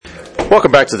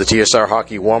Welcome back to the TSR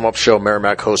Hockey Warm-Up Show.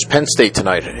 Merrimack hosts Penn State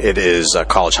tonight. It is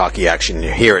college hockey action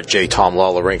here at J. Tom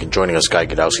Lawler Rink, and joining us, Guy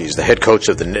Gadowski. He's the head coach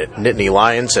of the Nittany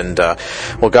Lions. And,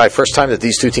 well, Guy, first time that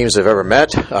these two teams have ever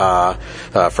met.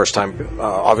 First time,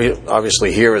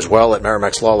 obviously, here as well at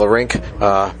Merrimack's Lawler Rink.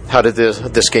 How did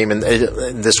this game in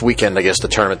this weekend, I guess, the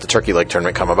Turkey Leg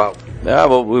tournament, come about? Yeah,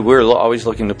 well, we're always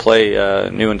looking to play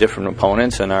new and different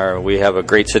opponents, and we have a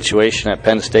great situation at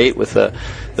Penn State with the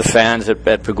fans at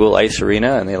Pegula Ice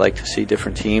Arena, and they like to see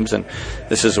different teams, and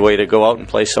this is a way to go out and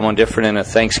play someone different in a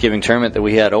Thanksgiving tournament that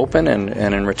we had open, and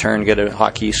in return get a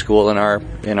hockey school in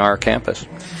our campus.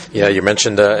 Yeah, you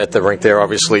mentioned at the rink there,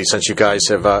 obviously, since you guys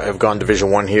have gone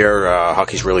Division I here,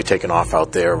 hockey's really taken off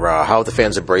out there. How have the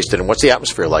fans embraced it, and what's the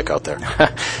atmosphere like out there?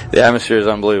 The atmosphere is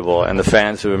unbelievable, and the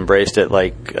fans have embraced it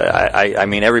like, I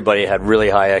mean, everybody had really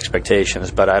high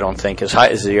expectations, but I don't think as high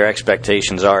as your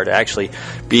expectations are, to actually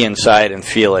be inside and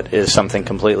feel it is something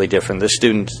completely different. The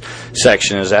student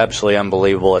section is absolutely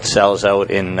unbelievable. It sells out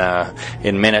in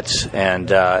minutes, and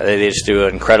they just do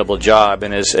an incredible job,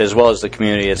 and as well as the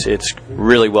community, it's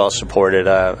really well supported.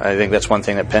 I think that's one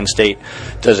thing that Penn State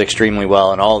does extremely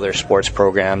well in all their sports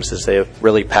programs, is they have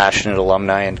really passionate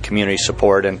alumni and community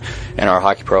support, and our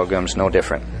hockey program's no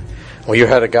different. Well, you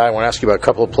had a guy, I want to ask you about a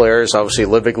couple of players. Obviously,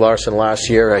 Ludvig Larsson last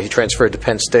year, he transferred to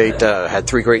Penn State, had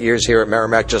 3 great years here at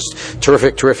Merrimack. Just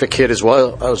terrific kid as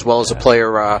well as a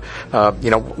player. What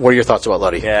are your thoughts about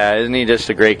Luddy? Yeah, isn't he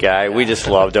just a great guy? We just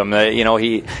loved him.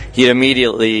 He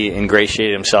immediately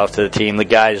ingratiated himself to the team. The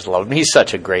guys loved him. He's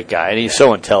such a great guy, and he's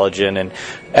so intelligent and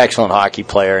excellent hockey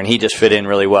player, and he just fit in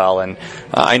really well. And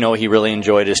I know he really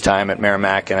enjoyed his time at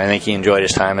Merrimack, and I think he enjoyed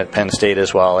his time at Penn State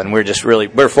as well. And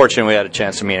we're fortunate we had a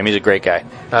chance to meet him. He's a great guy.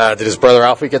 Did his brother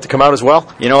Alfie get to come out as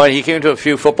well? You know what? He came to a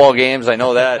few football games. I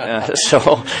know that.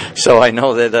 So I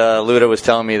know that Luda was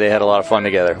telling me they had a lot of fun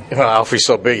together. Alfie's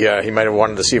so big, he might have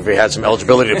wanted to see if he had some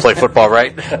eligibility to play football,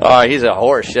 right? He's a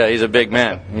horse. Yeah, he's a big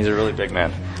man. He's a really big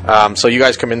man. So you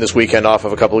guys come in this weekend off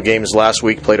of a couple of games last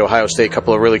week, played Ohio State, a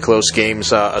couple of really close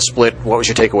games, a split. What was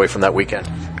your takeaway from that weekend?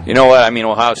 You know what? I mean,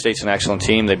 Ohio State's an excellent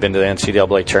team. They've been to the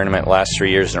NCAA tournament last 3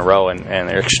 years in a row, and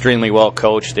they're extremely well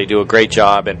coached. They do a great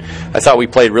job, and I thought we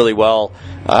played really well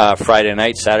Friday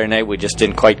night. Saturday night, we just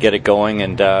didn't quite get it going,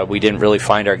 and we didn't really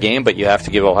find our game, but you have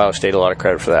to give Ohio State a lot of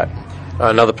credit for that.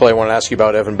 Another player I want to ask you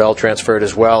about, Evan Bell, transferred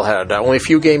as well. Had only a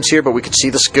few games here, but we could see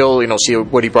the skill, see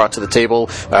what he brought to the table.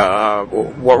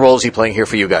 What role is he playing here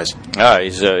for you guys?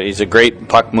 He's a great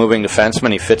puck-moving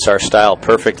defenseman. He fits our style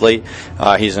perfectly.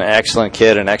 He's an excellent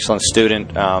kid, an excellent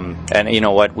student. And you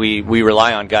know what? We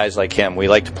rely on guys like him. We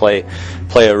like to play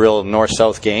a real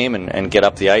north-south game and get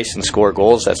up the ice and score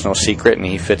goals. That's no secret, and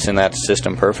he fits in that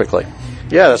system perfectly.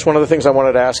 Yeah, that's one of the things I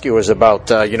wanted to ask you is about,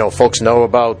 folks know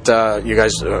about you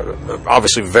guys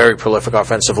obviously very prolific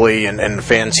offensively, and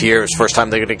fans here, it's the first time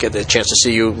they're going to get the chance to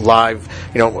see you live.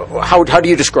 How do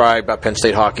you describe Penn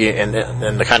State hockey and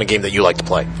the kind of game that you like to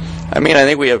play? I mean, I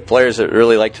think we have players that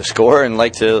really like to score and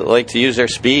like to use their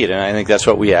speed, and I think that's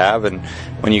what we have. And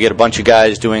when you get a bunch of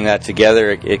guys doing that together,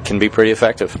 it can be pretty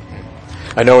effective.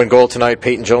 I know in goal tonight,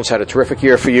 Peyton Jones had a terrific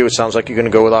year for you. It sounds like you're going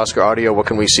to go with Oscar Audio. What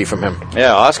can we see from him?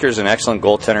 Yeah, Oscar's an excellent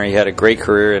goaltender. He had a great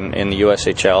career in the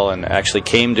USHL and actually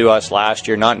came to us last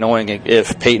year not knowing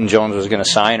if Peyton Jones was going to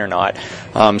sign or not.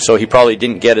 So he probably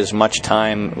didn't get as much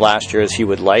time last year as he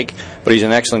would like, but he's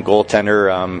an excellent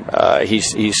goaltender.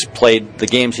 He's played the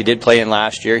games he did play in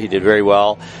last year. He did very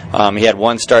well. He had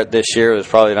one start this year. It was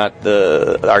probably not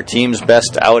our team's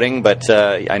best outing, but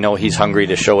I know he's hungry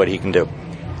to show what he can do.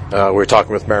 We were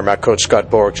talking with Merrimack coach Scott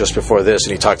Borek just before this,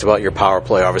 and he talked about your power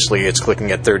play. Obviously, it's clicking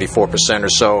at 34% or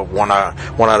so, one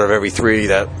out of every 3.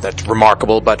 That's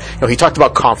remarkable. But he talked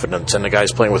about confidence, and the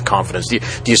guys playing with confidence. Do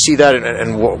you see that,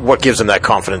 and what gives them that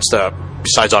confidence,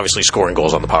 besides obviously scoring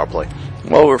goals on the power play?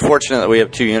 Well, we're fortunate that we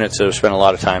have 2 units that have spent a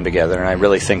lot of time together, and I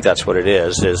really think that's what it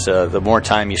is the more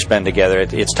time you spend together,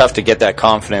 it's tough to get that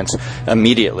confidence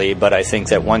immediately, but I think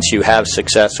that once you have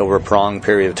success over a prolonged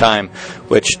period of time,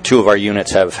 which 2 of our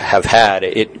units have had,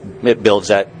 it builds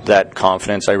that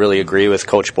confidence. I really agree with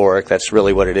Coach Borek. That's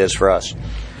really what it is for us.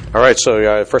 All right,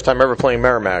 so first time ever playing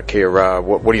Merrimack here.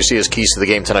 What do you see as keys to the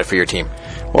game tonight for your team?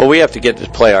 Well, we have to get to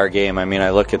play our game. I mean,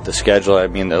 I look at the schedule. I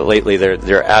mean, lately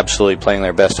they're absolutely playing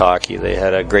their best hockey. They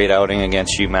had a great outing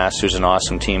against UMass, who's an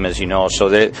awesome team, as you know. So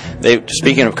they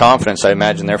speaking of confidence, I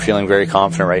imagine they're feeling very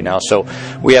confident right now. So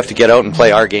we have to get out and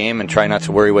play our game and try not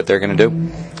to worry what they're going to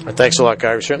do. Thanks a lot,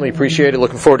 Guy. We certainly appreciate it.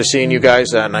 Looking forward to seeing you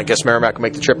guys, and I guess Merrimack will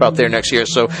make the trip out there next year,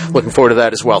 so looking forward to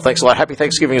that as well. Thanks a lot. Happy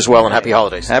Thanksgiving as well, and happy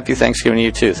holidays. Happy Thanksgiving to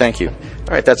you, too. Thank you. All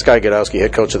right, that's Guy Gadowski,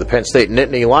 head coach of the Penn State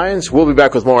Nittany Lions. We'll be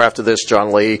back with more after this.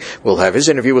 John Lee will have his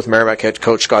interview with Merrimack head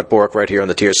coach Scott Borek right here on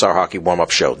the TSR Hockey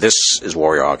Warm-Up Show. This is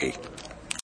Warrior Hockey.